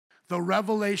the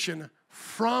revelation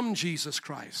from Jesus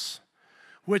Christ,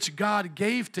 which God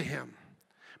gave to him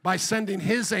by sending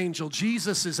his angel,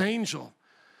 Jesus' angel,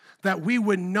 that we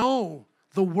would know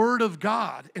the word of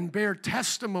God and bear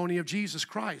testimony of Jesus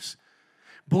Christ.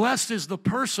 Blessed is the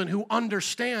person who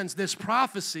understands this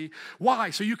prophecy. Why?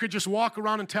 So you could just walk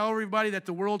around and tell everybody that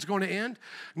the world's going to end?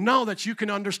 No, that you can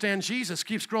understand Jesus.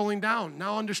 Keep scrolling down.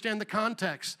 Now understand the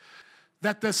context.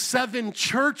 That the 7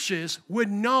 churches would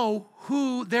know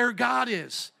who their God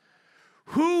is.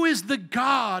 Who is the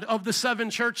God of the 7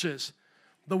 churches?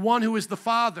 The one who is the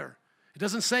Father. It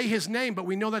doesn't say his name, but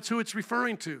we know that's who it's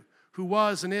referring to. Who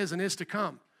was and is to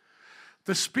come.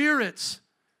 The spirits,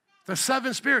 the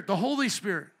 7 Spirit, the Holy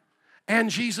Spirit, and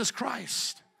Jesus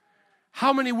Christ.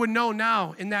 How many would know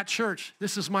now in that church,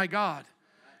 this is my God?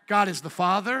 God is the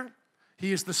Father,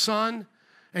 he is the Son,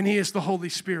 and he is the Holy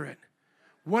Spirit.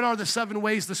 What are the 7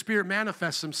 ways the Spirit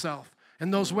manifests himself?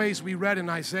 And those ways we read in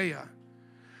Isaiah.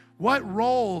 What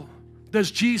role does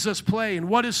Jesus play, and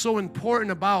what is so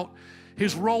important about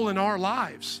his role in our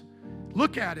lives?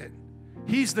 Look at it.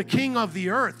 He's the king of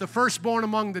the earth, the firstborn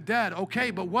among the dead.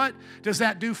 Okay, but what does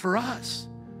that do for us?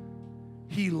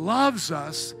 He loves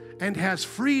us and has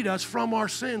freed us from our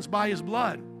sins by his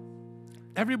blood.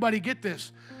 Everybody get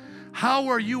this. How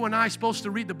are you and I supposed to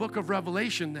read the book of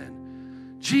Revelation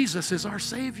then? Jesus is our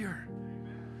Savior.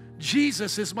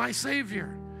 Jesus is my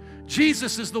Savior.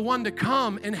 Jesus is the one to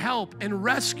come and help and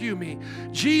rescue me.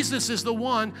 Jesus is the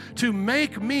one to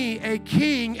make me a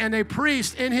king and a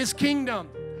priest in his kingdom.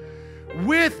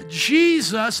 With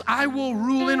Jesus, I will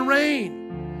rule and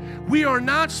reign. We are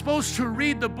not supposed to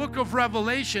read the book of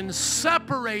Revelation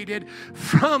separated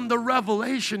from the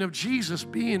revelation of Jesus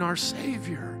being our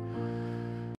Savior.